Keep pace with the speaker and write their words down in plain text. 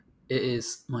It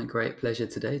is my great pleasure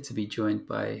today to be joined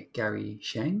by Gary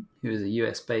Sheng, who is a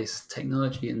US-based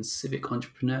technology and civic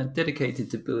entrepreneur dedicated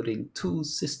to building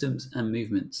tools, systems, and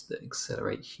movements that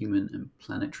accelerate human and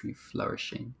planetary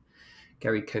flourishing.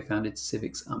 Gary co-founded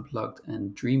Civics Unplugged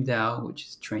and DreamDAO, which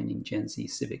is training Gen Z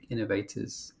civic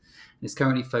innovators, and is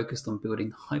currently focused on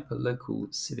building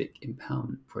hyperlocal civic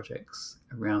empowerment projects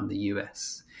around the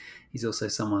US. He's also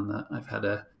someone that I've had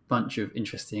a bunch of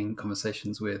interesting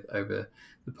conversations with over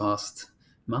the past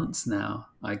months now,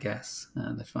 I guess,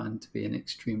 and I find to be an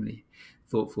extremely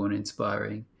thoughtful and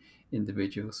inspiring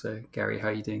individual. So, Gary, how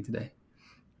are you doing today?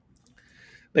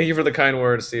 Thank you for the kind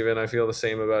words, Stephen. I feel the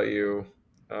same about you.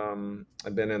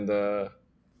 I've been in the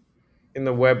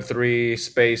Web3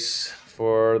 space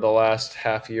for the last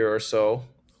half year or so,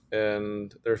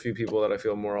 and there are a few people that I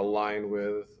feel more aligned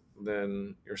with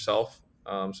than yourself.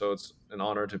 So it's an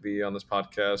honor to be on this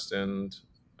podcast, and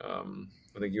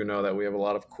I think you know that we have a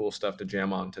lot of cool stuff to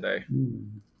jam on today.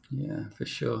 Yeah, for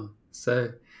sure. So,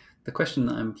 the question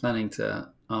that I'm planning to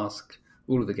ask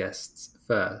all of the guests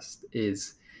first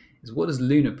is what does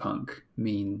lunarpunk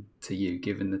mean to you,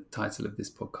 given the title of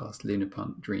this podcast,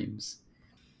 Lunarpunk Dreams?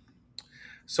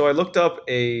 So I looked up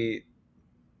a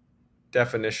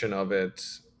definition of it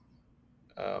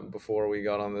before we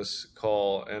got on this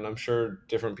call, and I'm sure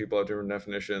different people have different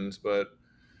definitions, but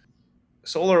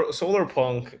solar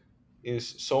punk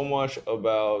is so much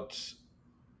about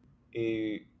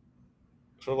a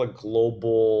sort of like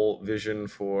global vision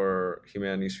for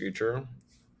humanity's future.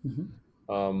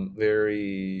 Mm-hmm.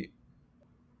 Very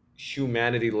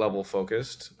humanity level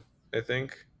focused, I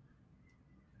think.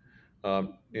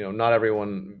 Not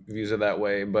everyone views it that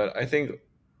way, but I think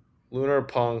lunar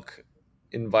punk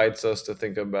invites us to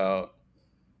think about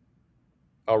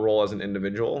our role as an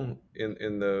individual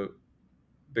in the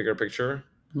bigger picture.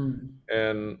 Mm.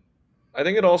 And I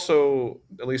think it also,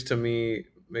 at least to me,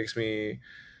 makes me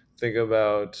think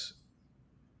about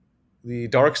the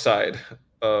dark side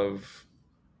of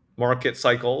market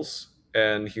cycles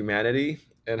and humanity,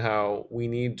 and how we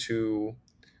need to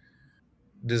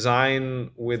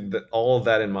design with all of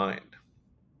that in mind.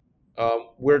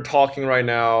 We're talking right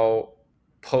now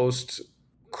post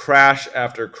crash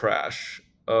after crash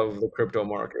of the crypto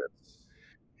markets,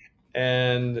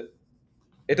 and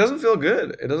it doesn't feel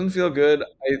good. It doesn't feel good.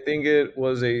 I think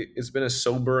it's been a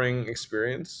sobering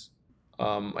experience.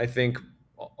 I think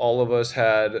all of us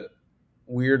had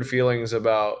weird feelings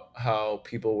about how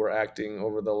people were acting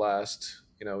over the last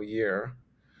year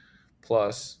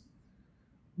plus.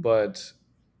 But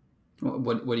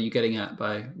What are you getting at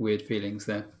by weird feelings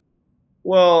there?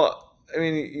 well, I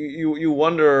mean, you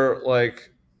wonder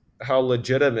like how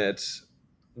legitimate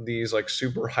these like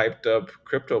super hyped up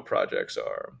crypto projects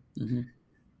are, Mm-hmm.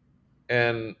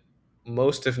 and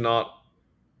most, if not,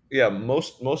 yeah,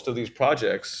 most of these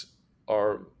projects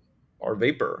are are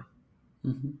vapor.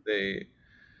 Mm-hmm. They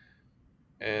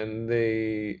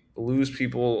they lose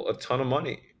people a ton of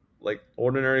money, like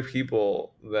ordinary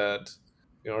people that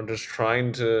are just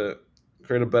trying to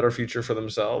create a better future for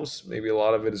themselves. Maybe a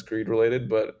lot of it is greed related,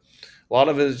 but a lot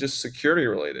of it is just security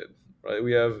related, right?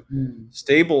 We have Mm.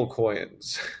 stable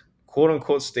coins, quote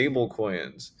unquote stable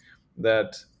coins,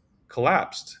 that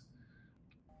collapsed.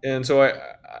 And so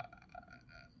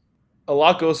a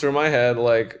lot goes through my head,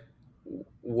 like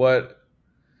what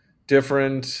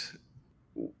different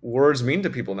words mean to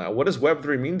people now. What does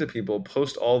Web3 mean to people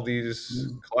post all these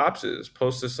Mm. collapses,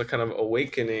 post this like, kind of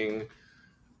awakening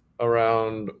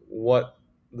around what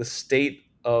the state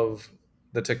of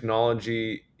the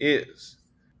technology is?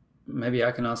 Maybe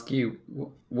I can ask you,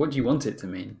 what do you want it to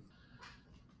mean?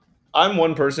 I'm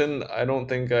one person. I don't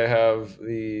think I have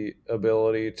the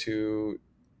ability to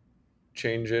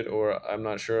change it, or I'm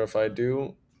not sure if I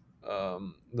do,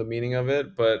 the meaning of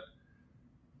it. But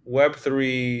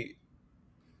Web3,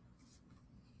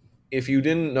 if you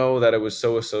didn't know that it was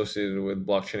so associated with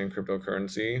blockchain and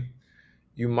cryptocurrency,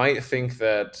 you might think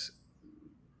that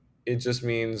it just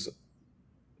means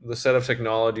the set of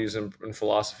technologies and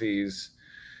philosophies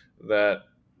that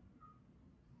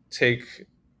take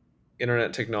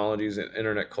internet technologies and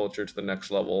internet culture to the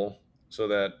next level so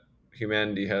that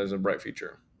humanity has a bright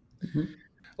future. Mm-hmm.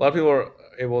 A lot of people are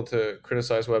able to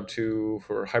criticize Web 2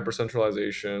 for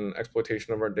hypercentralization,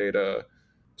 exploitation of our data,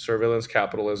 surveillance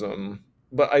capitalism.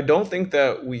 But I don't think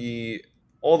that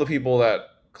all the people that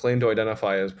claim to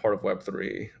identify as part of Web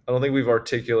 3, I don't think we've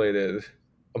articulated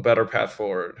a better path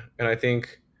forward. And I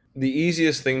think the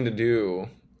easiest thing to do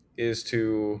is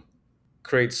to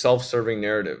create self-serving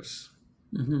narratives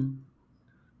Mm-hmm.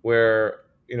 where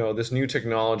this new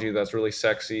technology that's really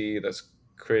sexy, that's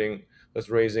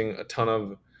raising a ton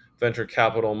of venture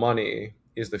capital money,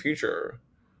 is the future,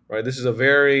 right? This is a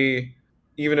very,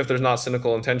 even if there's not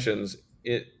cynical intentions,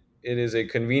 it is a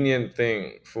convenient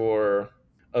thing for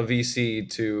a VC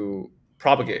to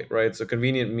propagate, right? It's a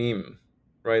convenient meme,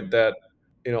 right? That,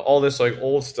 all this like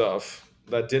old stuff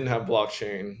that didn't have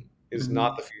blockchain is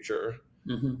not Hmm. the future.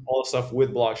 Hmm. All the stuff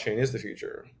with blockchain is the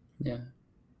future. Yeah.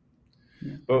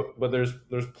 Yeah. But there's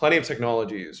plenty of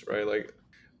technologies, right? Like,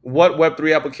 what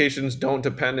Web3 applications don't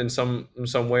depend in some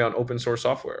way on open source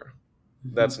software?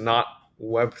 Hmm. That's not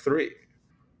Web3.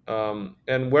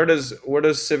 And where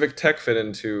does civic tech fit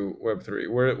into Web3?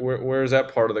 Where is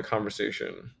that part of the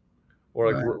conversation?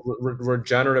 Or like Right.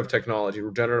 regenerative technology,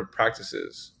 regenerative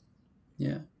practices.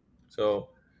 Yeah. So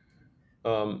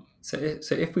um, So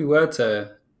if we were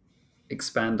to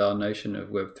expand our notion of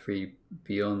Web3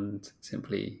 beyond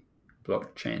simply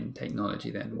blockchain technology,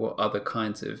 then what other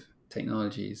kinds of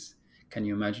technologies can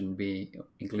you imagine be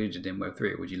included in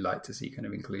Web3, or would you like to see kind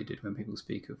of included when people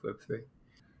speak of Web3?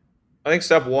 I think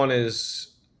step one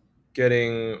is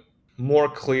getting more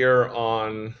clear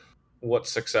on what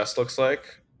success looks like,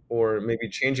 or maybe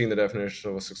changing the definition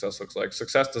of what success looks like.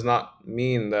 Success does not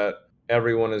mean that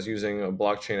everyone is using a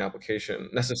blockchain application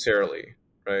necessarily,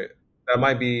 right? That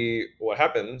might be what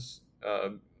happens,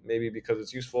 maybe because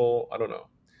it's useful. I don't know.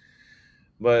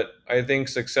 But I think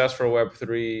success for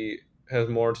Web3 has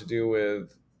more to do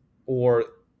with, or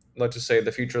let's just say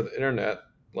the future of the internet,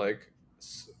 like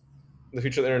the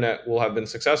future of the internet will have been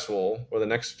successful, or the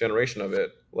next generation of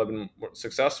it will have been more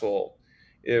successful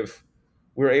if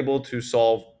we're able to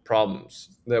solve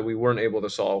problems that we weren't able to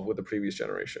solve with the previous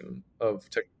generation of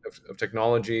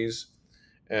technologies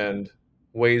and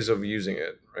ways of using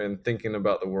it, and thinking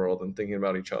about the world and thinking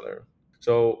about each other.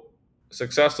 So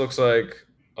success looks like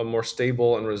a more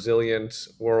stable and resilient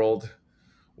world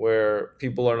where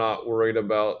people are not worried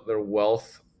about their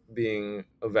wealth being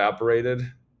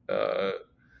evaporated uh,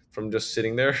 from just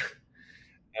sitting there,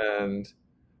 and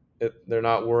they're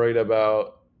not worried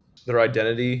about their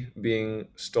identity being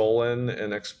stolen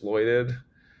and exploited.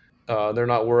 They're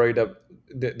not worried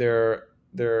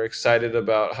they're excited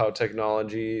about how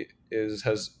technology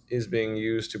is being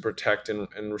used to protect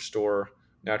and restore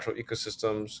natural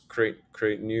ecosystems, create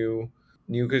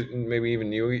maybe even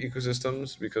new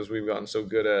ecosystems, because we've gotten so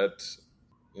good at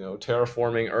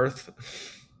terraforming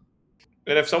Earth.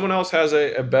 And if someone else has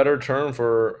a better term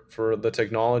for the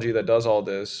technology that does all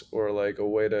this, or like a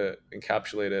way to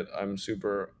encapsulate it, I'm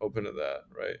super open to that.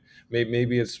 Right?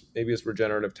 Maybe it's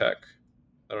regenerative tech.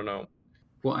 I don't know.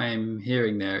 What I'm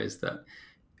hearing there is that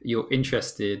you're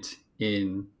interested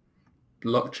in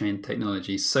blockchain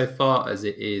technology so far as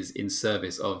it is in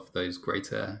service of those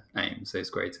greater aims, those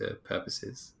greater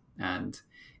purposes. And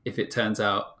if it turns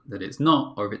out that it's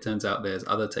not, or if it turns out there's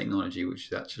other technology which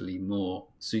is actually more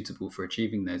suitable for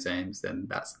achieving those aims, then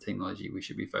that's the technology we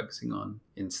should be focusing on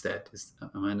instead.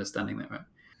 Am I understanding that right?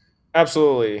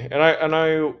 Absolutely. And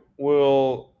I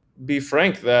will be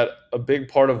frank that a big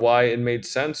part of why it made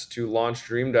sense to launch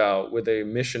DreamDAO with a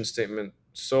mission statement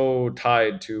so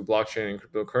tied to blockchain and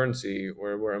cryptocurrency,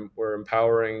 where we're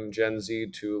empowering Gen Z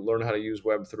to learn how to use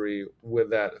Web3 with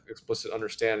that explicit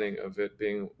understanding of it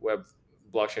being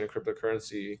blockchain and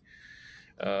cryptocurrency.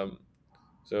 Um,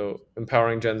 so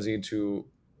empowering Gen Z to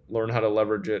learn how to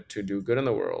leverage it to do good in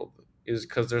the world is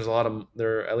because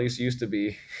there at least used to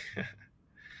be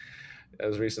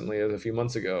as recently as a few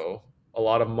months ago, a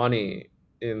lot of money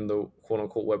in the quote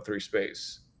unquote Web3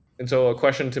 space. And so a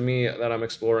question to me that I'm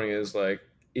exploring is like,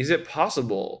 is it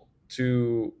possible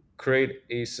to create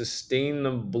a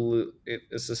sustainable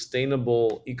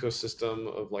ecosystem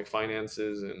of like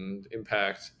finances and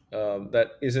impact,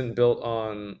 that isn't built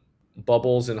on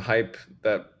bubbles and hype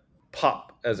that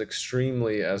pop as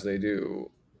extremely as they do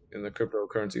in the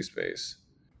cryptocurrency space?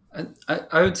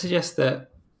 I would suggest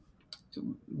that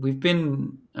we've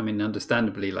been, I mean,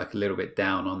 understandably, like a little bit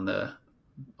down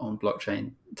on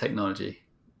blockchain technology,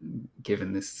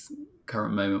 given this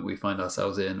current moment we find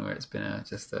ourselves in, where it's been a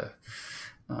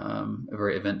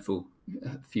very eventful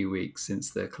few weeks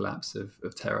since the collapse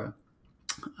of Terra.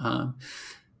 Um,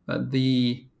 but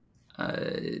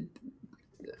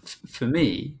for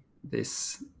me,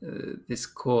 this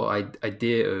core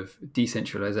idea of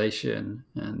decentralization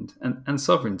and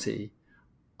sovereignty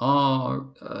are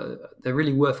they're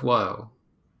really worthwhile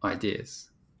ideas.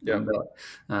 Yeah. But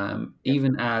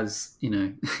even as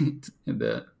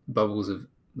the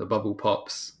the bubble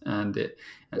pops, and it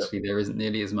Yeah. actually there isn't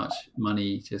nearly as much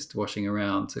money just washing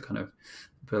around to kind of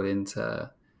pull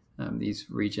into these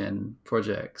regen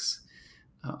projects.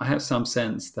 I have some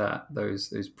sense that those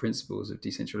principles of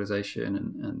decentralization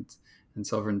and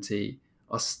sovereignty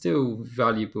are still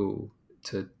valuable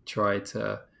to try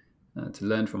to to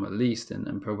learn from at least,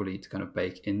 and probably to kind of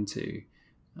bake into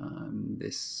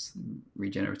this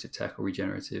regenerative tech or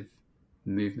regenerative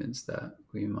movements that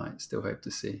we might still hope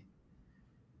to see.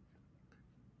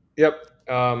 Yep.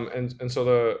 And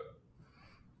so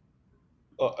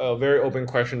a very open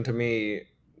question to me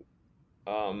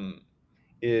um,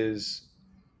 is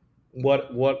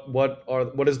what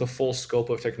is the full scope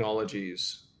of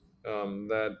technologies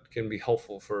that can be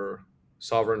helpful for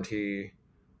sovereignty,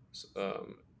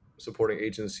 um, supporting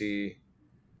agency,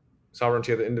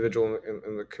 sovereignty at the individual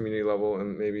and the community level,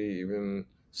 and maybe even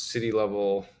city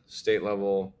level, state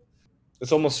level.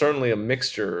 It's almost certainly a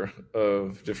mixture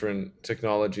of different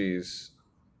technologies.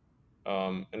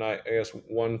 And I guess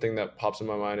one thing that pops in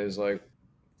my mind is like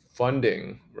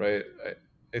funding, right?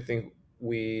 I think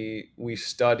we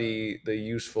study the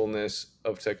usefulness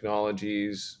of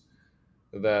technologies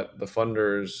that the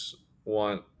funders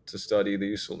want to study the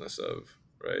usefulness of,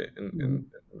 right? And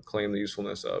Mm-hmm. claim the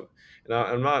usefulness of. And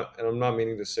I'm not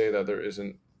meaning to say that there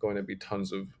isn't going to be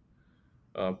tons of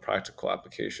practical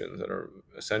applications that are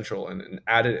essential and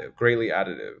additive, greatly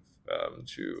additive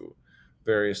to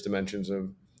various dimensions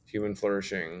of human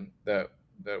flourishing that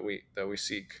we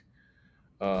seek.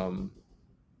 Um,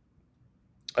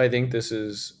 I think this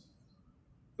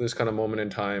kind of moment in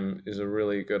time is a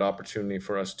really good opportunity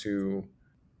for us to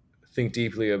think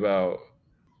deeply about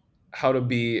how to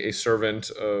be a servant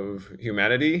of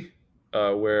humanity,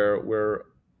 where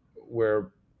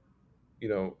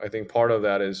I think part of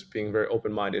that is being very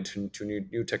open minded to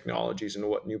new technologies and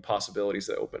what new possibilities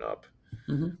they open up,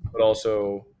 Mm-hmm. but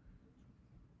also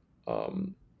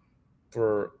um,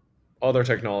 for other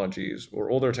technologies or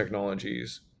older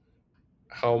technologies,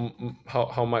 how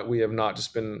might we have not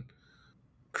just been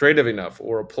creative enough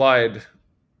or applied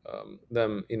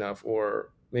them enough,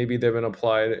 or maybe they've been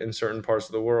applied in certain parts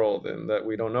of the world and that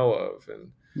we don't know of,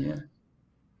 and Yeah.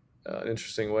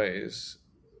 interesting ways.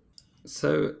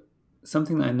 So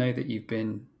something that I know that you've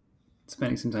been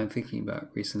spending some time thinking about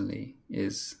recently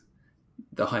is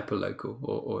the hyperlocal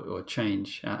or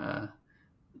change at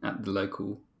the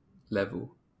local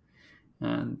level.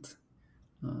 And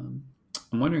um,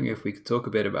 I'm wondering if we could talk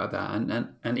a bit about that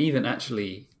and even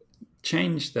actually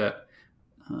change that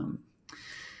um,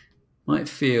 might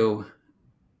feel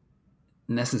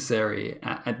necessary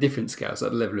at different scales,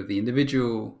 at the level of the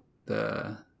individual,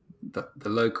 the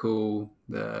local,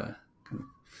 the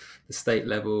state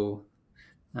level,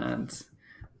 and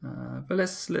but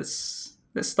let's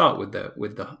start with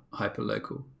the hyper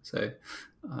local. So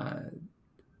uh,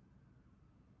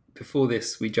 before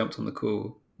this, we jumped on the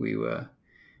call. We were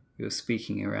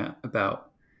speaking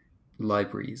about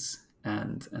libraries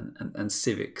and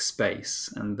civic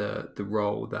space and the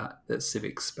role that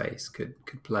civic space could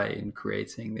play in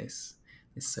creating this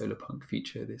solar punk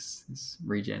future, this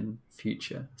regen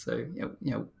future. So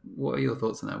what are your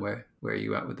thoughts on that? Where are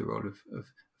you at with the role of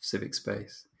civic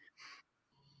space?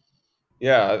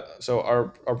 Yeah, so our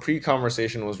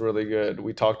pre-conversation was really good.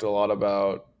 We talked a lot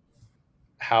about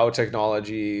how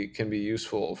technology can be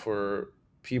useful for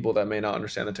people that may not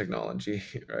understand the technology,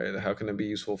 right? How can it be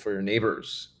useful for your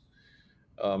neighbors?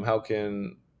 um, how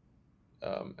can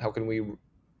how can we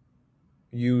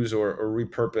use or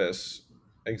repurpose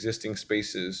existing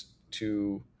spaces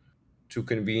to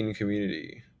convene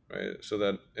community, right? So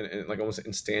that and like almost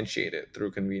instantiate it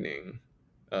through convening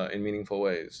in meaningful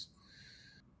ways.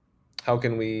 How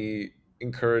can we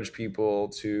encourage people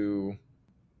to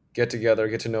get together,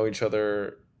 get to know each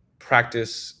other,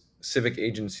 practice civic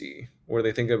agency, where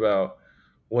they think about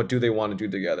what do they want to do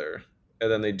together,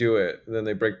 and then they do it, and then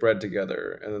they break bread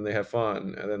together, and then they have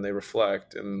fun, and then they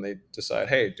reflect, and then they decide,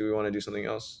 hey, do we want to do something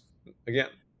else again?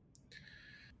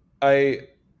 I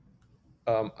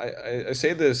I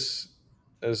say this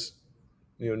as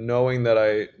knowing that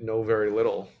I know very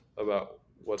little about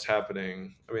what's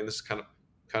happening. I mean, this is kind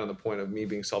of the point of me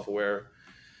being self-aware.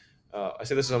 I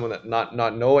say this as someone that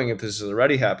not knowing if this is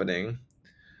already happening,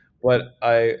 but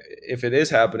if it is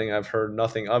happening, I've heard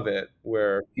nothing of it.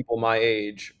 Where people my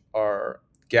age are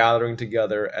gathering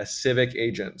together as civic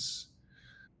agents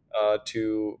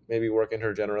to maybe work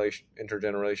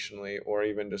intergenerationally, or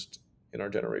even just in our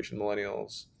generation,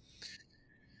 millennials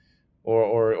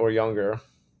or younger,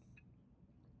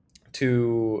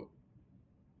 to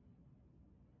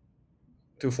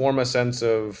form a sense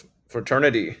of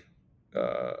fraternity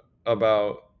uh,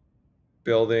 about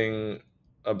building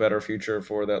a better future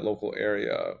for that local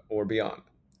area or beyond.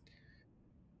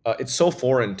 It's so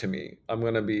foreign to me. I'm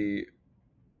gonna be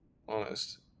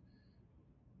honest.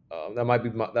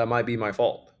 That might be my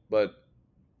fault. But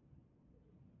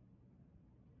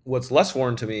what's less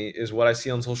foreign to me is what I see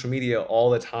on social media all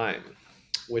the time,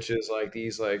 which is like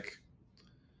these like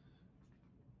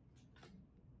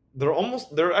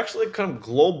they're actually kind of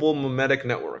global mimetic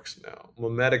networks now,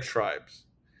 mimetic tribes,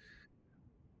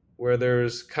 where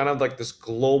there's kind of like this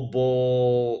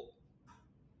global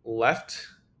left,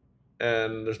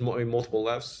 and there's multiple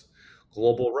lefts,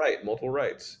 global right, multiple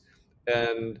rights,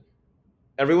 and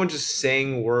everyone's just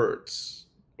saying words.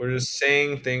 We're just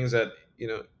saying things that,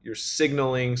 you're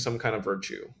signaling some kind of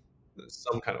virtue, in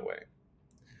some kind of way.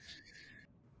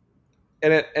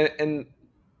 And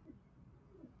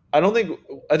I don't think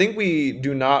I think we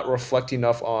do not reflect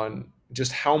enough on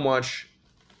just how much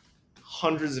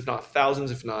hundreds, if not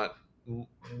thousands, if not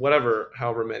whatever,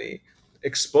 however many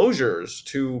exposures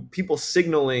to people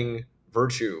signaling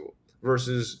virtue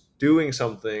versus doing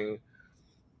something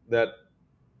that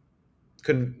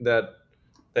that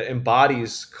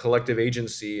embodies collective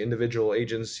agency, individual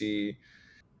agency.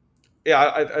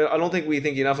 Yeah, I don't think we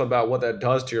think enough about what that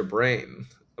does to your brain,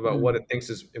 about what it Mm. thinks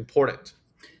is important.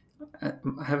 I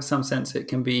have some sense it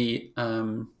can be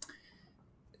kind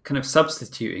of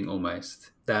substituting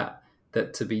almost that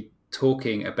to be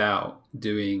talking about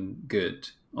doing good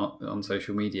on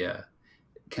social media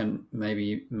can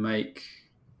maybe make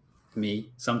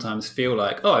me sometimes feel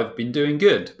like, oh, I've been doing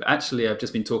good, but actually I've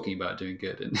just been talking about doing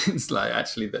good. And it's like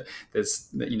actually that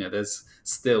there's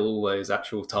still all those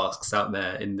actual tasks out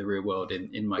there in the real world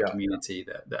in my Yeah. community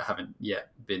that haven't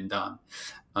yet been done.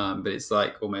 But it's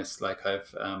like almost like I've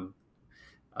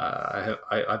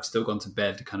still gone to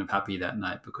bed kind of happy that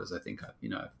night because I think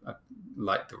I've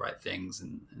liked the right things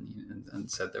and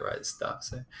said the right stuff.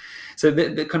 So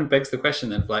that kind of begs the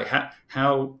question of like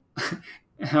how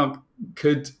how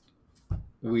could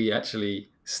we actually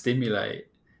stimulate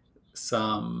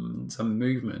some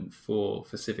movement for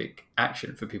civic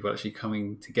action, for people actually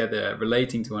coming together,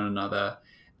 relating to one another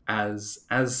as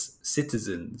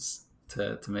citizens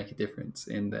to make a difference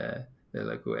in their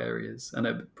local areas.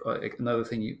 And another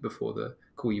thing before the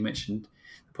call, you mentioned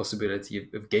the possibility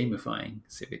of gamifying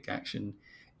civic action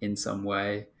in some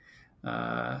way.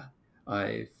 Uh,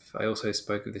 I also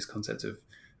spoke of this concept of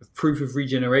proof of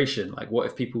regeneration. Like, what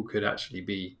if people could actually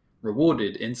be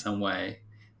rewarded in some way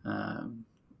um,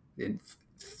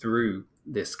 through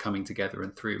this coming together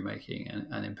and through making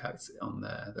an impact on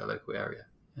their local area?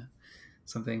 Yeah.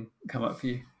 Something come up for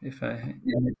you if I.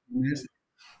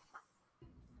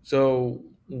 So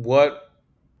what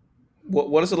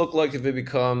does it look like if it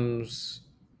becomes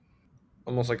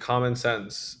almost like common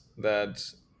sense that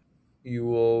you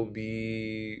will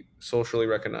be socially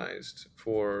recognized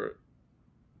for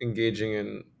engaging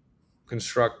in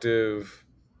constructive,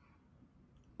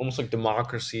 almost like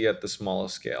democracy at the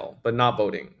smallest scale, but not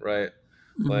voting, right?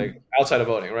 Like Mhm, outside of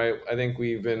voting, right? I think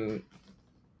we've been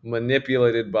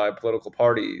manipulated by political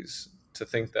parties to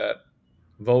think that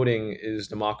voting is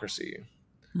democracy,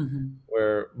 mhm,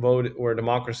 where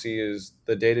democracy is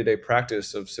the day-to-day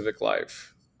practice of civic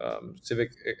life,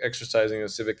 civic exercising a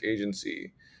civic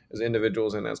agency as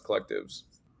individuals and as collectives.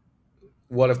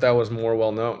 What if that was more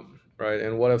well known, right?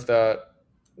 And what if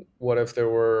there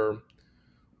were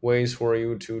ways for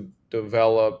you to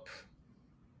develop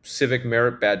civic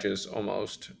merit badges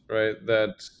almost, right?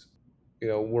 That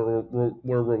were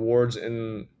rewards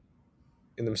in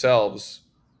themselves,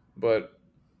 but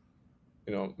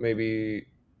maybe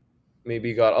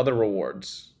got other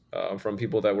rewards from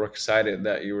people that were excited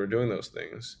that you were doing those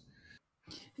things.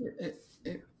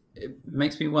 it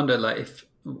makes me wonder, like, if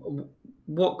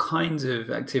what kinds of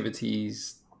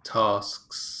activities,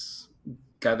 tasks,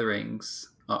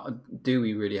 gatherings do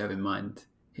we really have in mind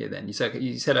here? Then you said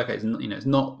okay, it's not, it's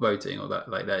not voting, or that,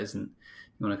 like, that isn't,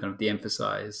 you want to kind of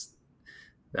de-emphasize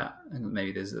that, and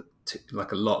maybe there's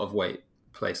like a lot of weight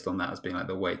placed on that as being like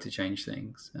the way to change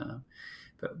things.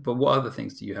 But what other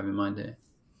things do you have in mind here?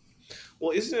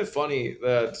 Well, isn't it funny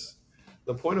that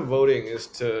the point of voting is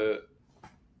to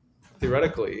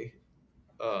theoretically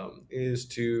is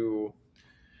to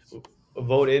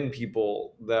vote in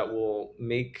people that will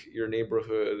make your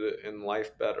neighborhood and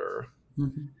life better.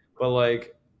 Mm-hmm. But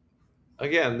like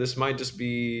again, this might just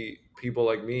be people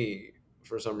like me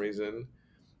for some reason.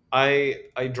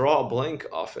 I draw a blank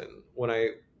often when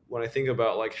I think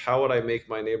about like how would I make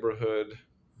my neighborhood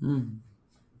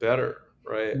better,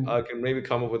 right? I can maybe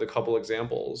come up with a couple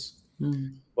examples,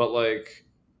 Mm-hmm. but like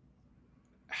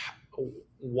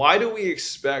why do we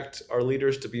expect our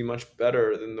leaders to be much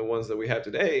better than the ones that we have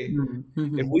today if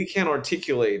Mm-hmm. we can't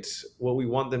articulate what we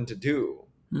want them to do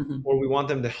Mm-hmm. or we want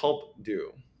them to help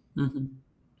do? Mm-hmm.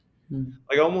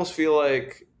 Like I almost feel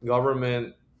like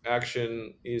government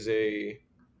action is a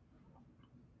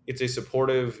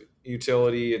supportive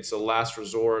utility. It's a last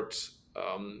resort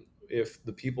if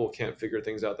the people can't figure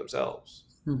things out themselves.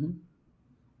 Mm-hmm.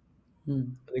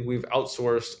 I think we've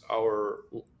outsourced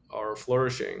our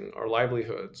flourishing, our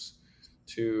livelihoods,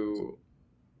 to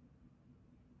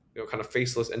kind of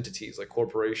faceless entities like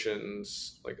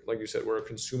corporations, like you said, we're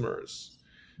consumers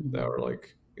that Mhm. are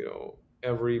like,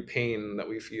 every pain that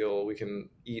we feel, we can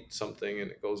eat something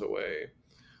and it goes away,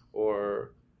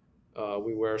 or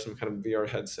we wear some kind of VR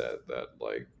headset that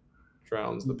like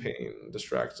drowns the Mhm. pain,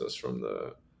 distracts us from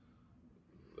the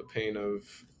pain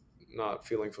of not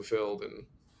feeling fulfilled, and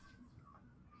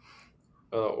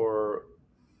or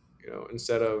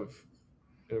instead of,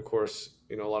 and of course,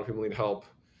 a lot of people need help,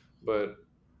 but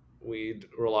we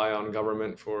rely on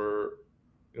government for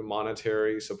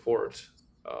monetary support.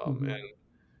 Mhm. And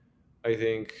I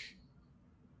think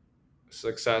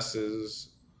success is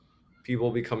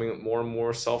people becoming more and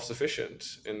more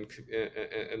self-sufficient,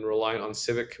 and relying on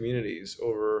civic communities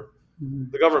over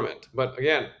Mhm. the government. But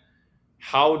again,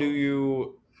 how do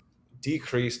you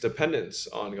decrease dependence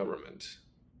on government?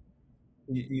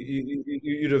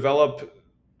 You develop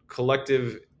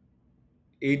collective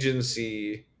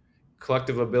agency,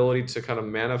 collective ability to kind of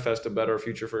manifest a better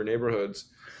future for your neighborhoods.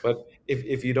 But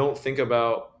if you don't think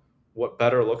about what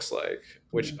better looks like,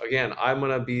 which Yeah. again, I'm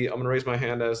gonna raise my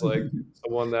hand as like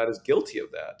someone that is guilty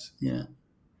of that. Yeah.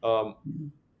 Um,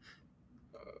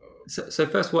 So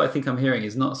first, what I think I'm hearing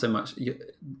is not so much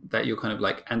that you're kind of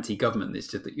like anti-government. It's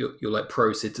just that you're like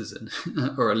pro-citizen,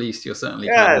 or at least you're certainly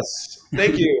kind of. yes,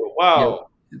 thank you. Yeah, Wow,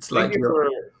 it's thank like you for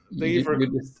thank you for you're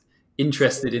just saying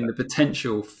interested in that. the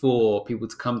potential for people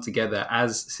to come together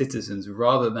as citizens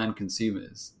rather than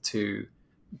consumers to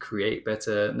create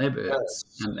better neighborhoods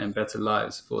Yes, and better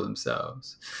lives for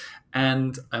themselves.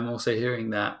 And I'm also hearing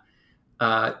that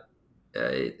uh,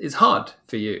 it's hard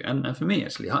for you and for me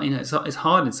actually. It's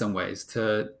hard in some ways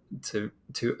to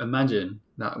imagine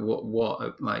that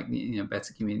what like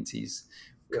better communities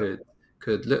yeah,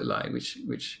 could look like,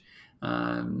 which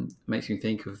makes me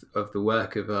think of the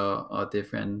work of our dear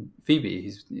friend Phoebe,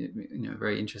 who's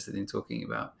very interested in talking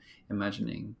about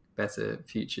imagining better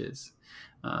futures.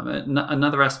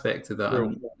 Another aspect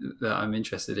true. that I'm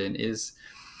interested in is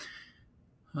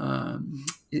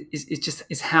it's just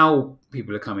it's how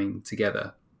people are coming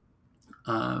together.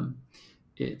 um,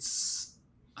 it's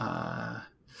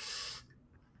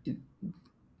it,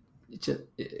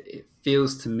 it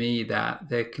feels to me that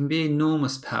there can be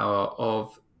enormous power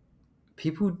of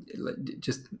people like,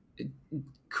 just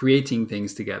creating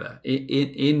things together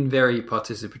in very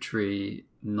participatory,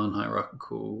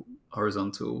 non-hierarchical,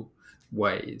 horizontal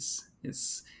ways.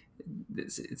 It's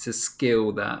a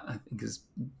skill that I think has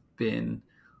been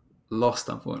lost,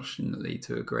 unfortunately,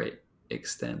 to a great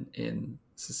extent in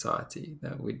society.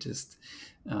 That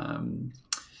um,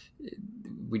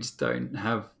 we just don't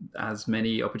have as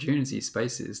many opportunities,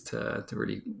 spaces to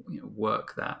really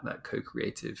work that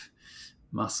co-creative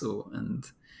muscle. And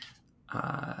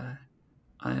uh,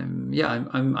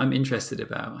 I'm interested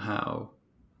about how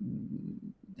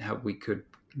we could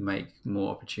make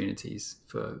more opportunities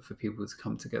for people to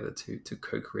come together to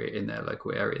co-create in their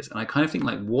local areas. And I kind of think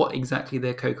like what exactly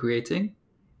they're co-creating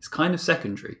is kind of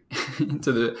secondary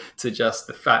to just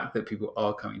the fact that people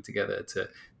are coming together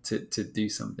to do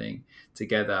something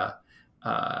together,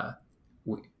 uh,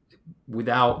 w-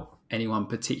 without anyone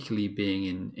particularly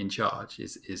being in charge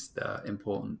is the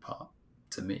important part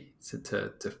to me. So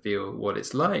to feel what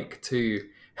it's like to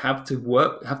have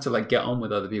to like get on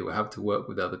with other people, have to work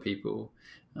with other people,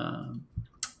 um,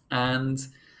 and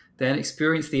then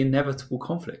experience the inevitable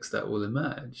conflicts that will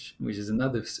emerge, which is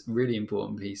another really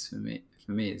important piece for me.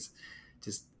 For me, is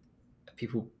just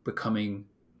people becoming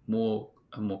more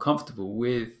and more comfortable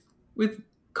with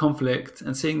conflict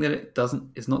and seeing that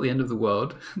it's not the end of the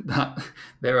world. That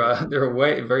there are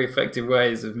very effective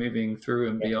ways of moving through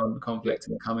and beyond Yeah. conflict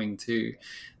and coming to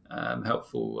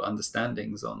helpful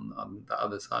understandings on the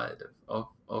other side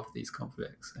of these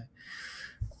conflicts.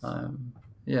 So,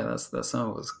 yeah, that's some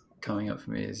of what's coming up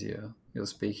for me as you're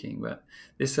speaking. But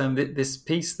this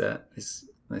piece that this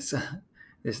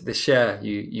this share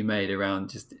you made around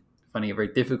just finding it very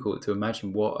difficult to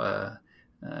imagine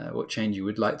what change you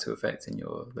would like to affect in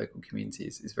your local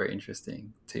communities is very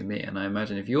interesting to me. And I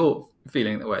imagine if you're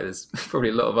feeling that way, there's probably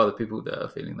a lot of other people that are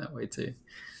feeling that way too.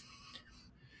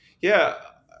 Yeah,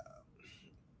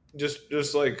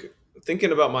 just like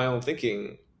thinking about my own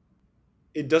thinking,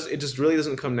 it just really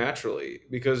doesn't come naturally,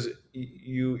 because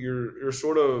you're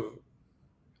sort of,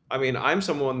 I mean, I'm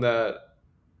someone that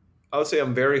I would say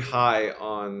I'm very high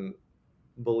on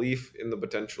belief in the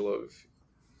potential of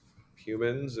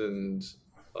humans, and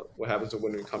what happens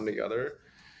when we come together.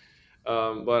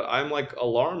 But I'm like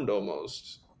alarmed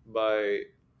almost by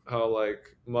how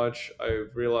like much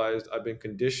I've realized I've been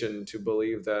conditioned to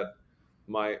believe that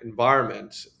my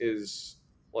environment is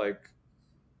like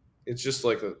it's just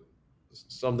like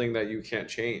something that you can't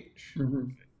change.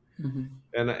 Mm-hmm. Mm-hmm.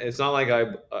 And it's not like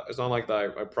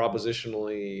that I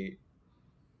propositionally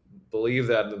believe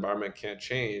that the environment can't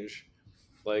change.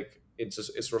 Like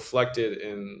it's reflected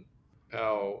in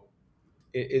how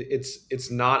it's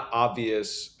not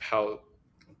obvious how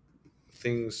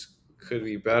things could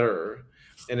be better,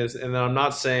 and I'm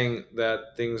not saying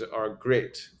that things are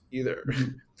great either.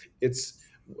 Mm-hmm. It's,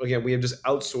 again, we have just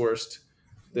outsourced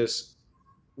this.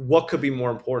 What could be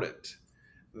more important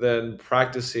than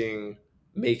practicing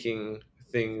making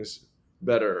things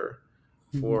better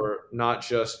Mm-hmm. for not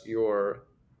just your,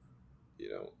 you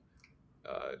know,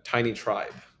 tiny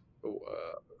tribe,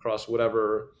 across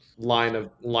whatever line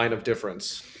of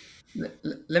difference.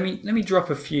 Let me drop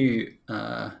a few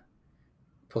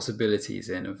possibilities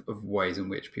in of ways in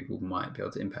which people might be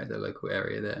able to impact their local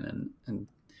area then, and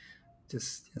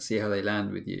just see how they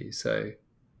land with you. So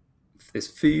there's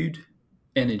food,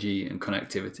 energy, and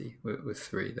connectivity with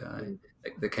three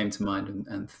that came to mind,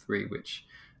 and three which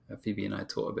Phoebe and I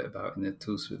taught a bit about in the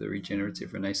Tools for the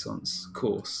Regenerative Renaissance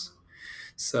course.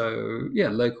 So yeah,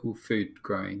 local food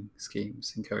growing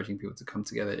schemes, encouraging people to come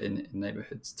together in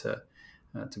neighborhoods to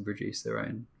produce their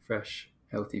own fresh,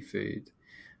 healthy food.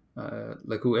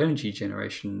 Local energy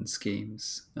generation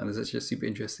schemes. There's actually a super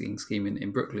interesting scheme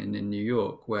in Brooklyn, in New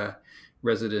York, where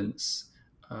residents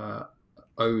uh,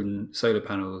 own solar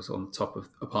panels on top of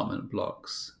apartment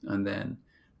blocks and then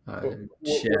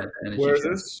share the energy Where is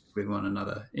generation this? with one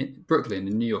another. In Brooklyn,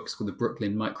 in New York, it's called the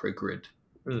Brooklyn Microgrid.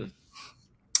 Hmm.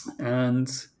 And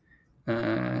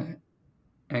uh,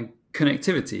 and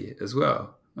connectivity as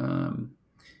well.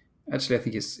 Actually, I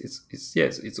think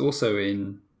it's also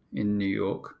in New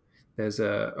York. There's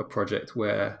a project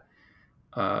where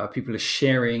people are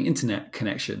sharing internet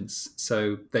connections,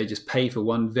 so they just pay for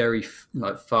one very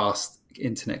fast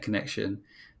internet connection,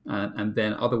 and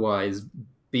then otherwise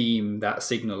beam that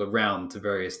signal around to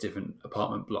various different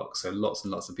apartment blocks. So lots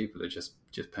and lots of people are just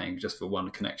paying just for one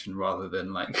connection, rather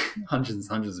than like hundreds and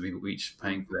hundreds of people each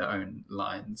paying for their own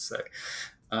lines. So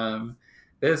um,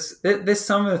 there's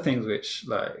some of the things which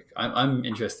like I'm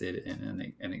interested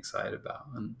in and excited about,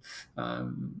 and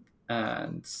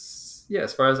yeah,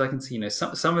 as far as I can see,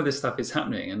 some of this stuff is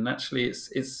happening, and actually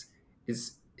is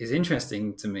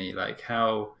interesting to me, like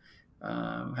how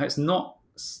it's not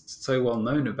so well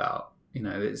known about.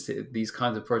 These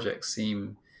kinds of projects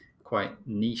seem quite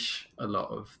niche a lot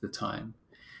of the time,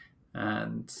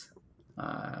 and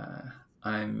uh,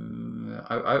 I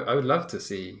would love to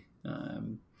see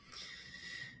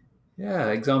yeah,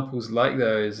 examples like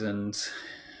those, and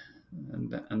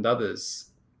others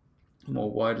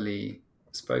more widely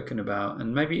spoken about.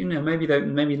 And maybe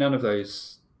none of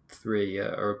those three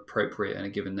are appropriate in a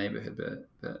given neighborhood,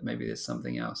 but maybe there's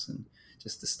something else, and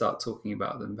just to start talking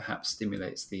about them perhaps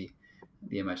stimulates the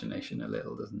imagination a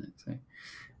little, doesn't it? So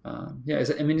yeah, is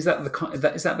that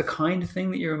the kind of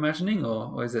thing that you're imagining,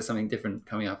 or is there something different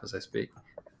coming up as I speak?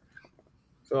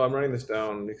 So I'm writing this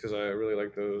down because I really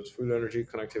like those: food, energy,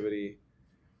 connectivity,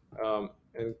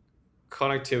 and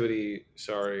connectivity.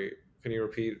 Sorry, can you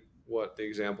repeat what the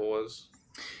example was?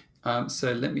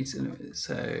 So let me.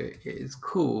 So it is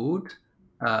called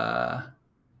uh,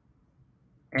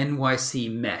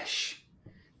 NYC Mesh.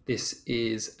 This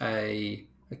is a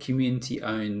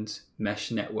community-owned mesh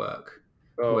network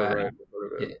Oh, where right, I've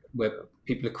heard of it. where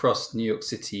people across New York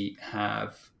City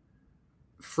have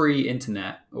free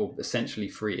internet, or essentially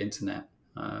free internet,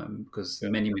 because Yeah,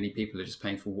 many people are just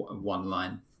paying for one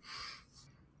line.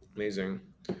 amazing.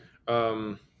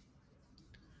 Um,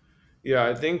 yeah,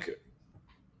 I think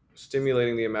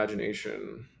stimulating the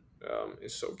imagination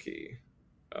is so key,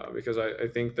 because I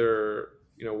think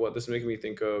what this is making me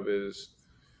think of is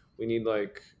we need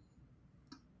like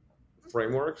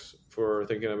frameworks for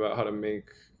thinking about how to make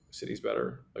cities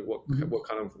better, like Mm-hmm. what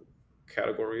kind of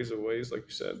categories of ways, like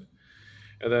you said,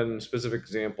 and then specific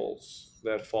examples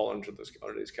that fall under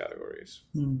these categories.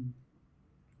 Mm-hmm.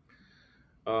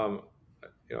 Um,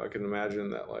 I can imagine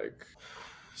that like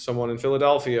someone in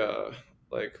Philadelphia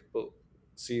like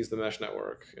sees the mesh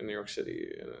network in New York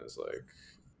City and is like,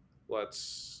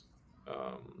 let's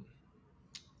um,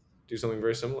 do something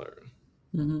very similar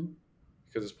Mm-hmm.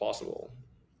 because it's possible.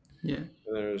 Yeah.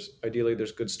 And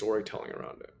there's good storytelling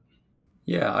around it.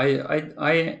 Yeah,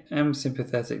 I am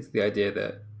sympathetic to the idea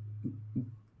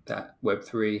that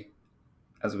Web3,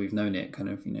 as we've known it, kind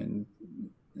of,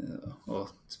 or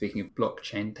speaking of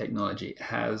blockchain technology,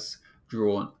 has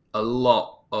drawn a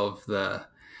lot of the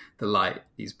light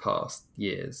these past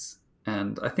years,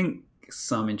 and I think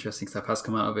some interesting stuff has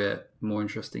come out of it. More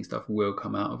interesting stuff will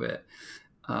come out of it.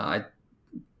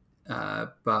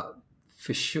 But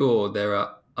for sure there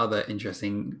are other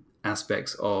interesting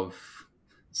aspects of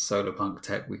solar punk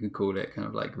tech, we could call it, kind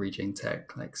of like regen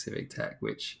tech, like civic tech,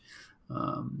 which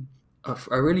um,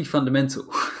 are really fundamental.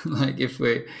 Like if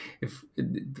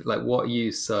like what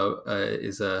use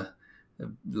is a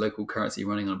local currency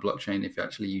running on a blockchain if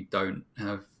actually you don't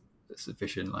have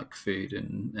sufficient like food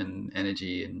and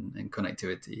energy and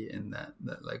connectivity in that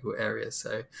local area.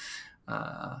 So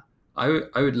uh, I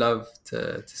would love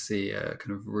to see a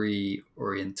kind of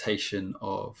reorientation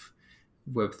of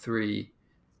Web3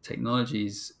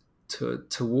 technologies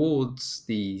towards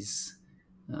these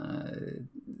uh,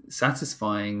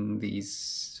 satisfying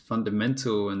these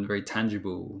fundamental and very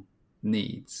tangible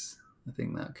needs. I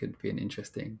think that could be an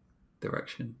interesting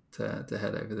direction to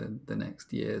head over the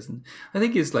next years. And I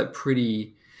think it's like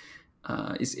pretty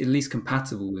is at least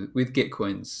compatible with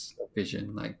Gitcoin's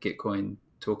vision. Like Gitcoin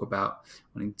talk about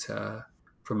wanting to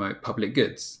promote public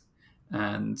goods,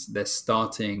 and they're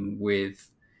starting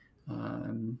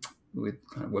um, with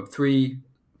kind of Web3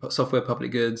 software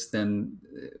public goods, then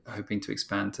hoping to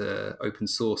expand to open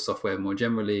source software more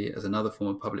generally as another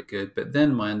form of public good. But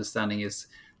then my understanding is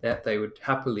that they would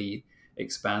happily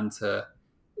expand to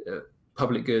uh,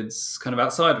 public goods kind of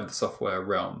outside of the software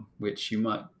realm, which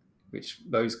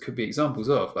those could be examples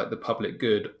of, like the public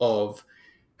good of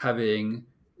having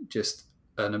just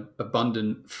an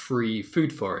abundant free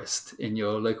food forest in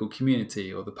your local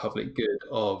community, or the public good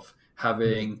of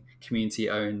having community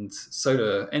owned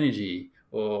solar energy,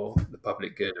 or the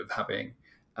public good of having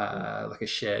like a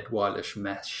shared wireless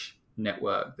mesh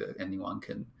network that anyone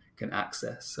can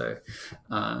access. So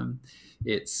um,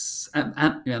 it's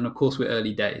and of course we're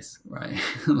early days, right?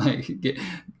 Like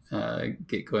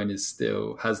Gitcoin is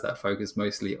still has that focus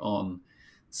mostly on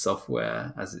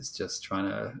software, as it's just trying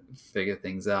to figure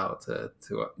things out to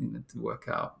work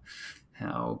out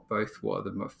how both what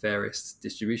are the fairest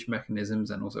distribution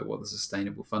mechanisms and also what are the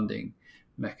sustainable funding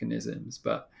mechanisms.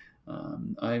 But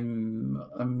I'm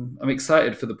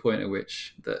excited for the point at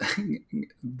which the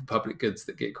public goods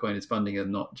that Gitcoin is funding are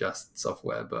not just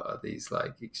software, but are these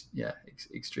like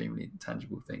extremely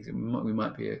tangible things. And we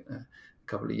might be a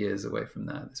couple of years away from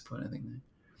that at this point, I think.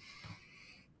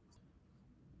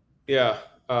 Yeah,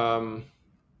 and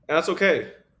that's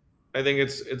okay. I think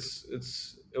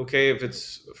it's okay if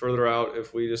it's further out,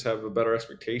 if we just have a better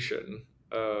expectation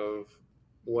of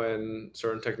when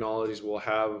certain technologies will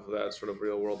have that sort of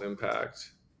real world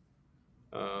impact,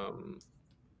 um,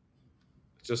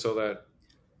 just so that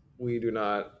we do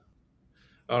not.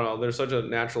 I don't know. There's such a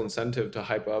natural incentive to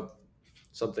hype up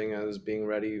something as being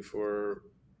ready for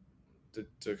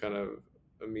to kind of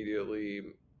immediately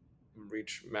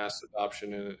reach mass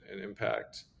adoption and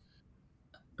impact.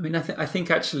 I mean, I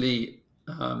think actually,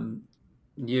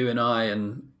 you and I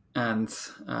and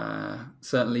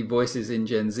certainly voices in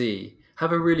Gen Z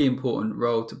have a really important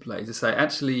role to play. To say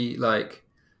actually,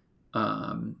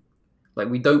 um, like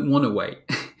we don't want to wait.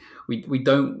 We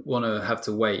don't want to have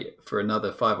to wait for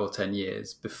another 5 or 10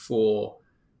 years before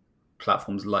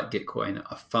platforms like Gitcoin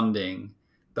are funding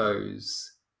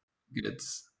those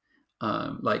goods.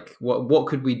 Like what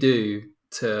could we do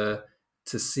to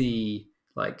see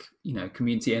like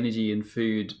community energy and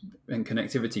food and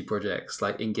connectivity projects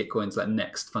like in Gitcoin's like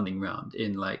next funding round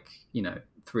in like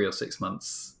 3 or 6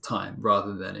 months time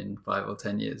rather than in 5 or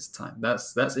 10 years time.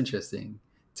 That's interesting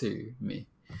to me.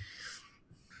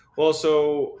 Well,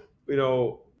 so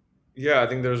yeah, I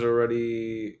think there's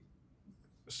already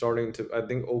starting to. I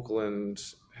think Oakland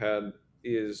had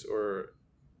is or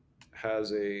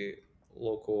has a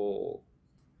local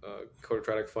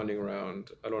quadratic funding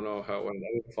round. I don't know how when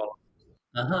I didn't follow,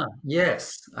 Uh-huh.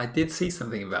 Yes, I did see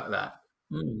something about that.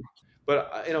 Mm.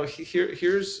 but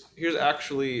here's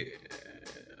actually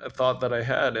a thought that I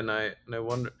had, and I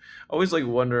wonder, I always like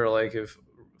wonder like if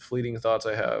fleeting thoughts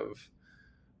I have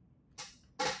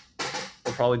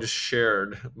are probably just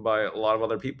shared by a lot of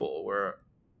other people. Where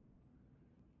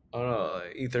I don't know,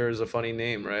 like, ether is a funny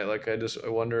name, right? Like I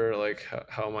wonder like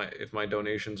how my if my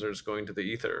donations are just going to the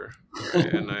ether,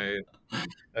 right? And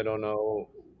I don't know,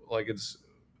 like it's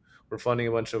we're funding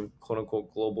a bunch of quote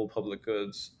unquote global public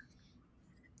goods,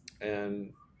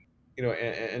 and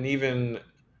and even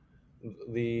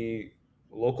the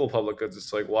local public goods.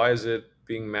 It's like, why is it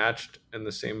being matched in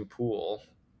the same pool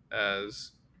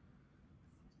as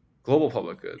global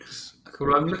public goods?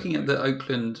 Well, I'm looking at the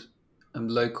Oakland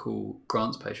local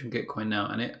grants page from Gitcoin now,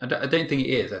 and I don't think it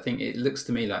is. I think it looks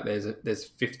to me like there's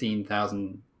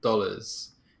 $15,000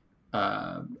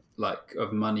 like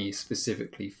of money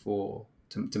specifically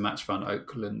to match fund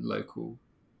Oakland local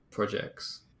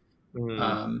projects. Mm.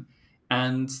 Um,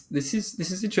 And this is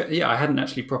interesting. Yeah, I hadn't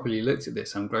actually properly looked at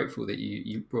this. I'm grateful that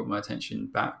you brought my attention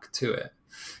back to it.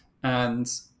 And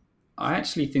I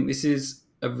actually think this is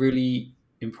a really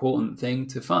important thing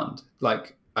to fund.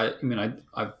 Like, I mean,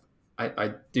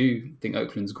 I do think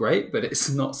Oakland's great, but it's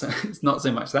not so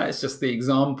much that. It's just the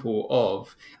example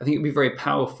of. I think it'd be very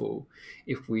powerful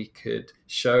if we could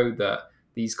show that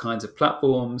these kinds of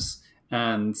platforms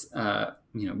and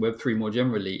Web3 more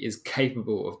generally is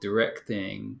capable of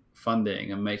directing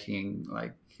funding and making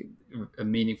like a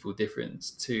meaningful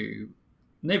difference to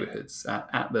neighborhoods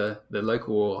at the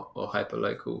local or hyper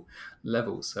local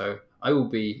level. So I will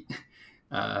be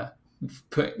uh,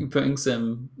 putting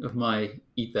some of my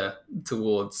ether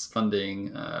towards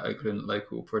funding Oakland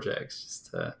local projects,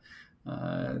 just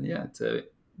to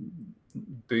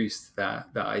boost that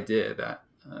idea that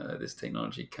this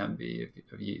technology can be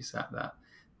of use at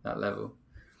that level.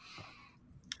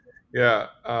 Yeah,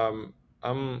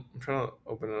 I'm trying to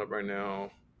open it up right now,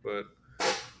 but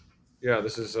yeah,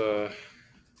 this is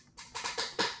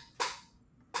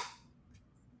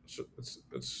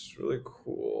it's really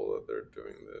cool that they're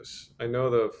doing this. I know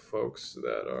the folks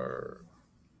that are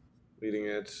leading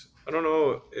it. I don't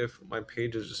know if my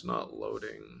page is just not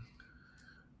loading.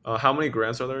 How many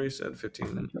grants are there? You said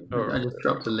 15. I Oh, just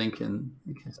dropped a link in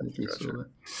case it's gotcha, gotcha. useful.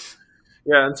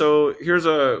 Yeah, and so here's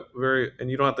a very, and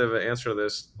you don't have to have an answer to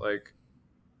this. Like,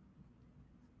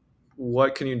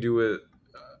 what can you do with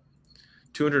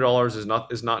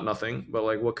 $200 is not nothing, but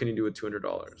like, what can you do with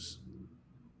 $200?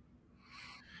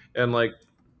 And like,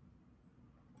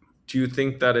 do you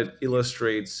think that it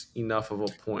illustrates enough of a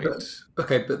point? But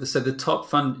okay, so the top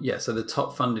fund, yeah. So the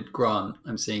top funded grant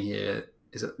I'm seeing here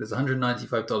is that there's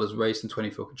 $195 raised from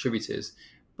 24 contributors,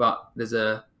 but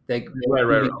they're Right, right,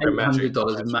 right. giving Okay, matching, $800 of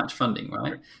matching. match funding,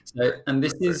 right? Right, So, right, and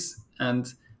this right, right. is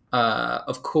and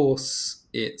of course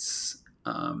it's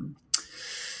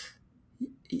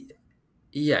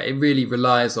yeah, it really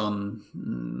relies on,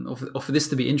 or for this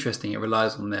to be interesting, it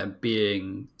relies on there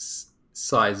being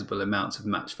sizable amounts of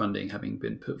match funding having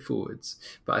been put forwards.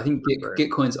 But I think Right.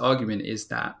 Gitcoin's argument is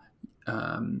that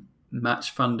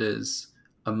match funders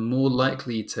are more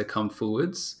likely to come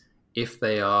forwards if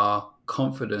they are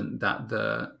confident that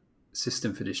the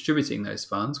system for distributing those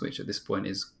funds, which at this point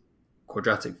is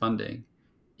quadratic funding,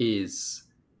 is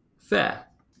fair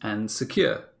and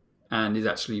secure and is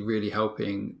actually really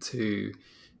helping to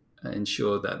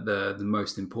ensure that the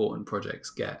most important projects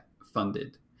get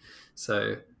funded.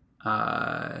 So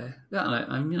yeah,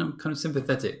 I'm kind of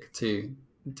sympathetic to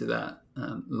that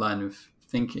line of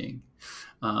thinking,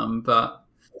 but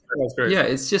That's great. yeah,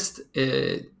 it's just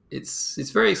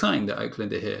it's very exciting that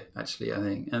Oakland are here. Actually, I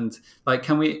think, and like,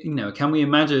 can we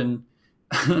imagine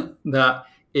that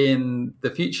in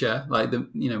the future, like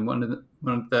one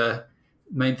of the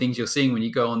main things you're seeing when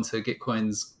you go onto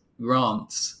Gitcoin's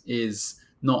grants is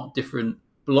not different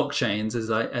blockchains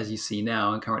as you see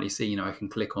now and currently see. I can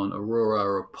click on Aurora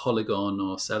or Polygon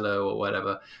or Celo or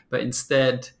whatever, but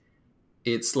instead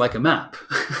it's like a map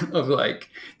of like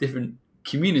different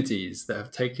communities that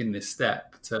have taken this step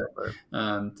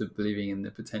Right, to believing in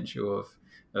the potential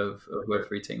of right.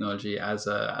 Web3 technology as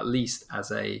at least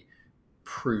as a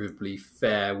provably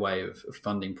fair way of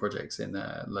funding projects in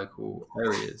local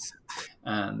areas,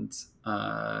 and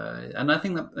I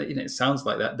think that it sounds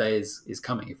like that day is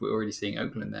coming. If we're already seeing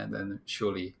Oakland there, then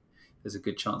surely there's a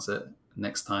good chance that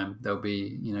next time there'll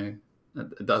be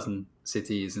a dozen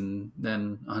cities and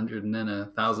then 100 and then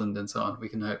 1,000 and so on. We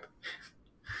can hope.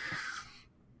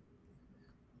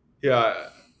 Yeah,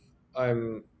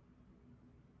 I'm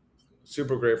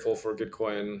super grateful for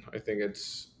Gitcoin. I think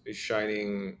it's a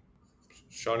shining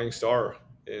star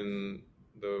in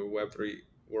the Web3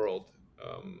 world,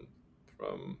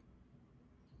 from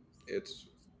its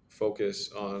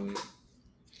focus on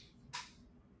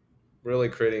really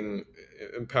creating,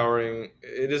 empowering.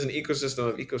 It is an ecosystem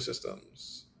of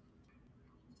ecosystems.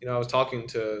 I was talking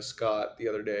to Scott the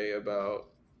other day about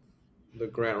the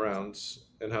grant rounds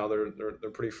and how they're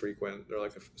pretty frequent. They're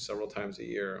like several times a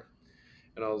year,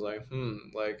 and I was like,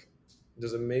 like,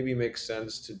 does it maybe make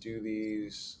sense to do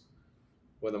these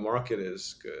when the market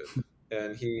is good?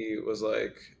 And he was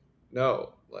like,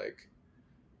 no, like,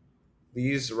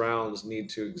 these rounds need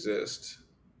to exist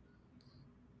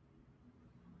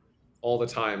all the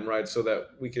time, right? So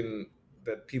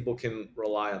that people can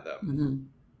rely on them. Mm-hmm.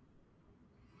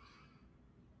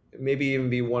 It maybe even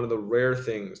be one of the rare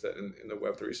things that in the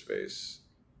Web3 space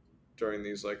during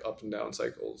these like up and down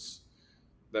cycles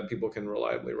that people can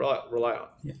reliably rely on.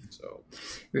 Yeah, So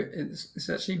it's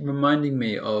actually reminding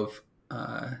me of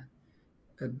a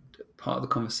part of the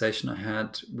conversation I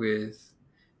had with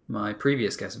my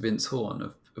previous guest, Vince Horn,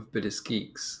 of of Buddhist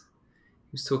geeks. He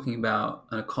was talking about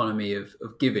an economy of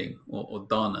giving, or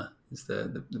dana is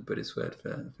the Buddhist word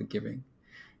for giving.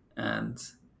 And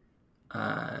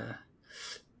uh,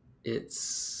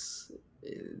 it's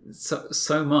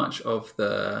so much of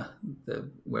the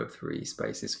Web3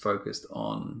 space is focused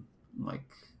on like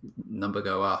number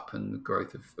go up and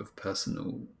growth of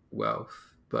personal wealth.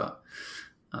 But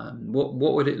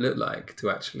what would it look like to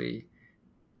actually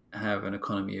have an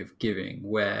economy of giving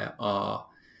where our,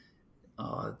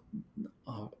 our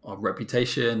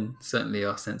reputation, certainly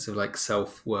our sense of like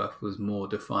self-worth, was more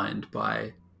defined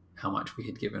by how much we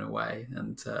had given away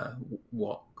and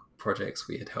what projects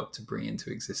we had helped to bring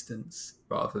into existence,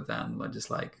 rather than just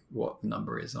like what the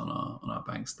number is on our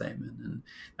bank statement. And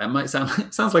that might sound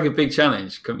it sounds like a big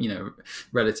challenge,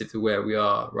 relative to where we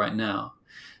are right now.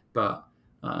 But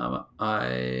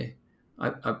I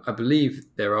believe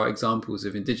there are examples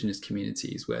of indigenous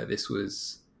communities where this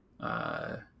was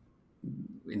uh,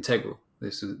 integral.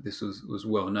 This was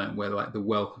well known, where like the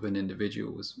wealth of an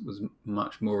individual was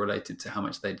much more related to how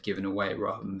much they'd given away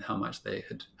rather than how much they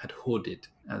had hoarded,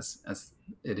 as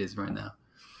it is right now.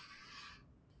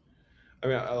 I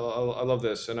mean, I love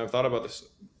this, and I've thought about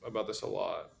this a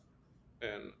lot.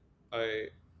 And I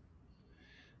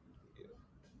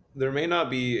there may not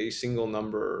be a single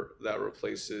number that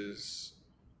replaces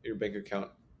your bank account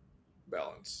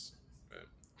balance, right?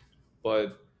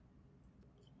 But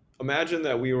imagine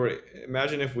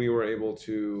if we were able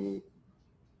to,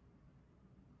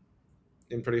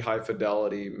 in pretty high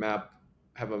fidelity,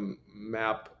 have a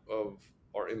map of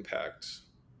our impact,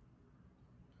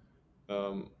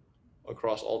 um,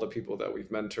 across all the people that we've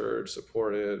mentored,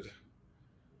 supported,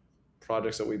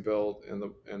 projects that we built, and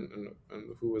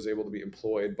who was able to be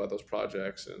employed by those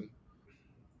projects. And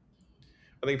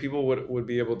I think people would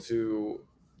be able to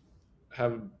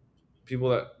have people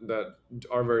that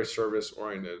are very service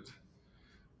oriented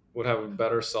would have a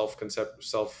better self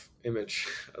image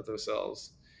of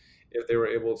themselves if they were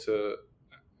able to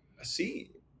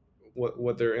see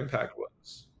what their impact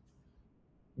was.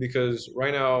 Because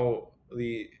right now,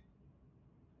 the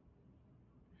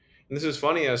and this is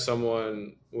funny as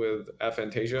someone with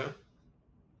aphantasia,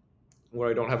 where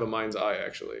I don't have a mind's eye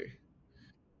actually.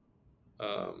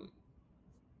 Um,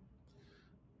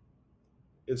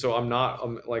 and so I'm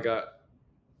not like I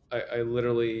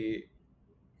literally,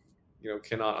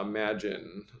 cannot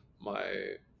imagine my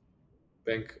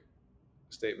bank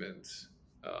statement,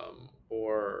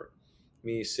 or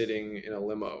me sitting in a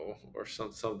limo or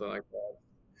something like that.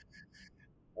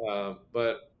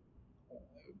 But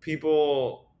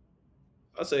people,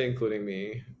 I'd say including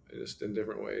me, just in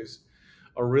different ways,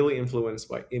 are really influenced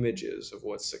by images of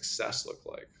what success looked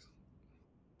like.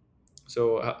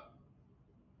 So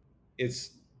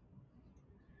it's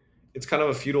it's kind of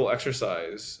a futile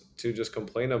exercise to just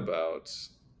complain about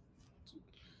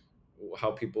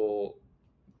how people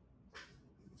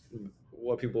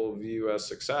what people view as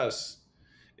success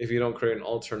if you don't create an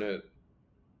alternate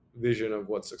vision of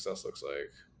what success looks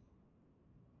like.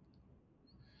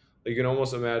 You can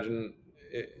almost imagine,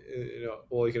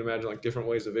 well, you can imagine like different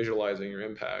ways of visualizing your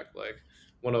impact. Like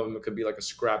one of them could be like a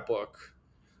scrapbook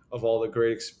of all the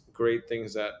great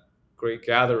things, that great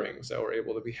gatherings that were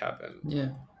able to be happen Yeah.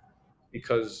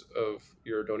 because of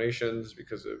your donations,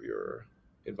 because of your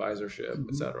advisorship, Mm-hmm.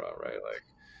 etc. Right? Like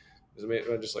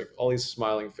just like all these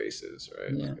smiling faces,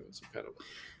 right? Yeah. Like in some kind of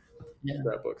Yeah.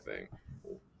 scrapbook thing,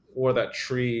 or that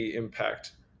tree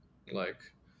impact like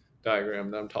diagram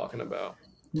that I'm talking about.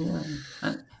 Yeah.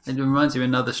 And it reminds you of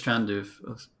another strand of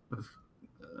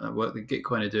work that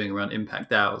Gitcoin are doing around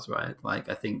impact DAOs, right? Like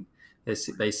I think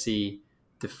they see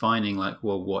defining like,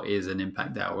 well, what is an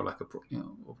impact DAO, or like a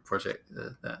project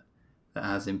that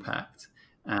has impact,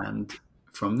 and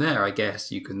from there, I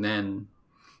guess you can then,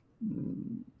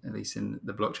 at least in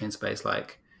the blockchain space,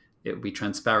 like it will be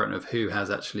transparent of who has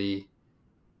actually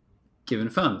given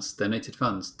funds, donated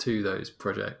funds to those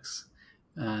projects,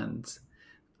 and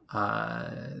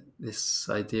this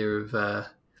idea of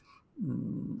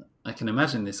I can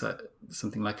imagine this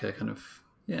something like a kind of,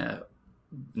 yeah,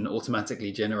 an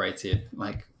automatically generated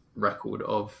like record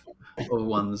of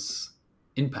one's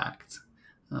impact,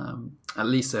 at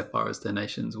least so far as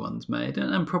donations one's made,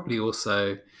 and probably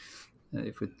also,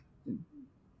 if we're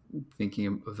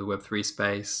thinking of the Web3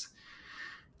 space,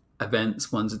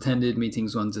 events one's attended,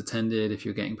 meetings one's attended, if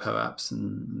you're getting POAPs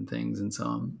and things and so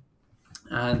on,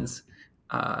 and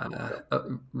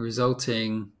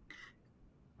resulting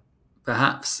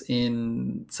perhaps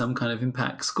in some kind of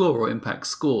impact score or impact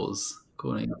scores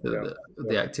according to Yeah,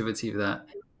 the activity of that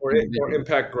or individual.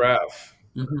 impact graph,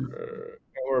 Mm-hmm.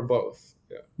 or both.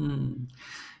 Yeah. Hmm.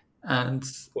 and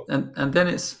Well, and then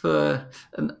it's for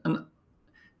and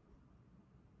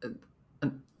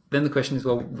then the question is,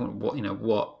 well,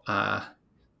 what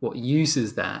what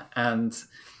uses that? And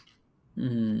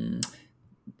mm,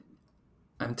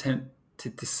 I'm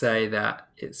tempted to say that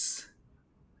it's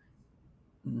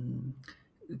mm,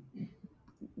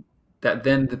 that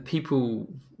then the people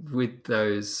with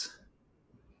those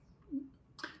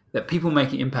that people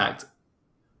making impact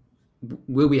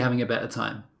will be having a better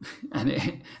time, and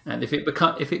if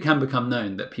it can become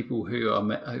known that people who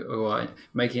are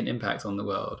making an impact on the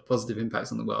world, positive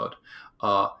impacts on the world,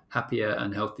 are happier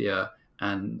and healthier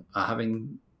and are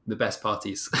having the best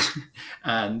parties,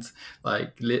 and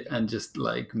and just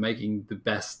like making the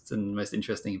best and most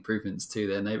interesting improvements to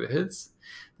their neighborhoods,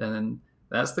 then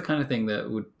that's the kind of thing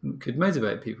that could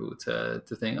motivate people to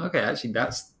think, okay, actually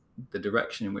that's the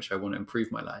direction in which I want to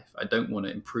improve my life. I don't want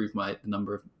to improve the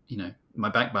number of my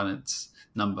bank balance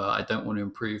number. I don't want to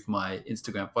improve my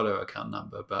Instagram follower account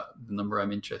number, but the number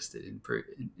I'm interested in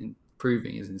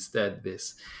improving is instead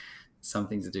this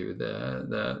something to do with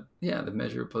the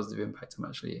measure of positive impact I'm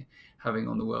actually having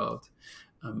on the world,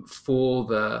 for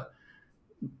the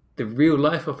real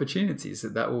life opportunities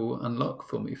that will unlock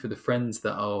for me, for the friends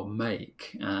that I'll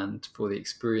make, and for the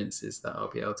experiences that I'll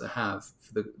be able to have,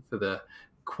 for the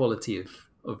quality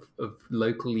of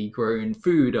locally grown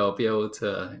food I'll be able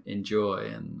to enjoy,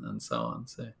 and so on.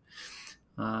 So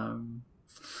um,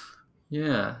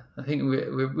 yeah, I think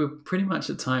we're pretty much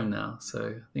at time now, so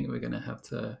I think we're going to have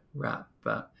to wrap.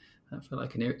 But that felt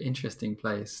like an interesting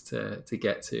place to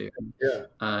get to, yeah.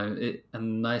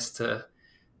 and nice to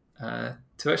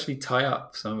actually tie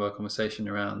up some of our conversation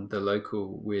around the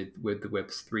local with the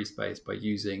Web3 space by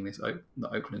using the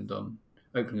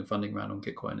Oakland funding round on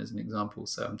Gitcoin as an example.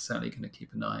 So I'm certainly going to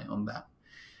keep an eye on that.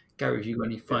 Gary, have you got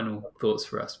any Yeah. final thoughts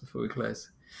for us before we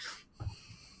close?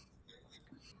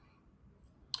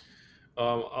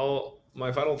 I'll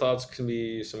my final thoughts can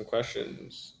be some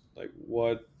questions like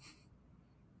what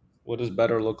does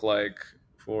better look like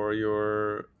for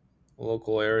your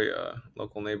local area,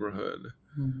 local neighborhood?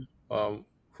 Mm.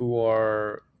 Who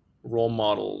are role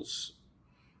models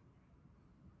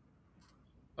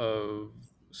of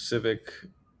civic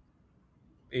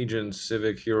agents,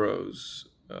 civic heroes,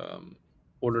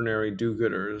 ordinary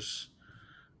do-gooders,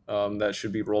 that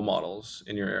should be role models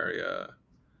in your area?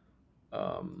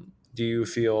 Do you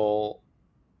feel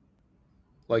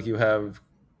like you have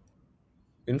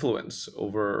influence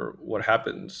over what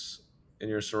happens in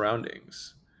your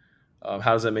surroundings? How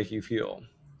does that make you feel?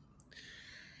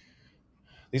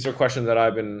 These are questions that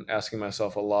I've been asking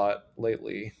myself a lot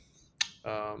lately,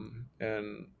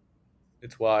 and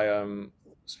it's why I'm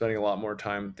spending a lot more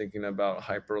time thinking about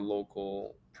hyper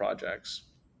local projects.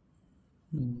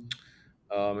 Mm.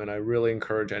 And I really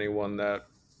encourage anyone that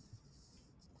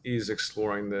is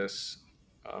exploring this,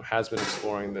 has been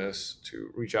exploring this,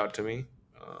 to reach out to me.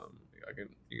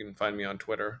 You can find me on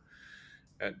Twitter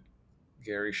at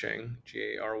Gary Sheng,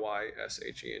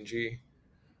 GarySheng.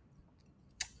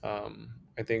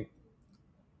 I think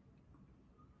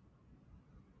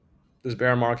this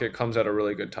bear market comes at a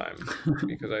really good time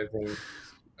because I think,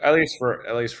 at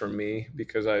least for me,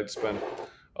 because I had spent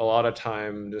a lot of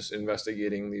time just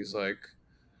investigating these like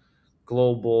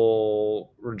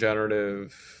global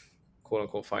regenerative quote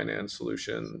unquote finance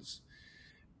solutions,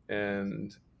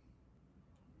 and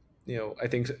I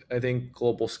think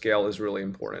global scale is really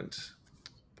important,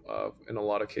 in a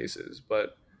lot of cases,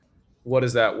 but what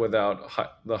is that without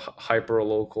the hyper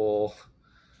local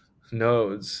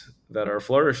nodes that are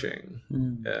flourishing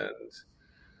Mm. and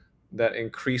that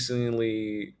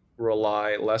increasingly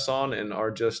rely less on and are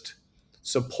just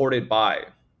supported by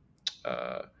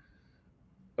uh,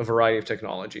 a variety of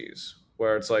technologies,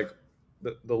 where it's like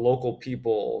the local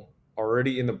people are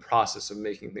already in the process of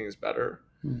making things better,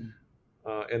 Mm.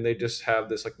 and they just have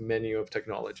this like menu of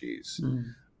technologies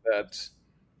Mm. that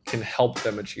can help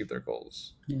them achieve their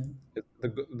goals. Yeah.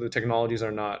 The technologies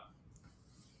are not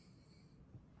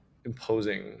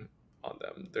imposing on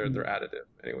them; they're Mm. additive.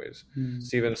 Anyways, Mm.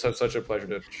 Stephen, such a pleasure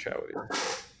to chat with you.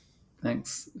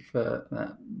 Thanks for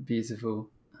that beautiful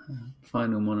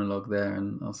final monologue there,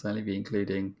 and I'll certainly be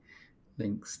including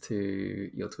links to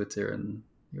your Twitter and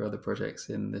your other projects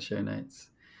in the show notes.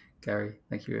 Gary,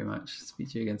 thank you very much. Speak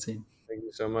to you again soon. Thank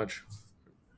you so much.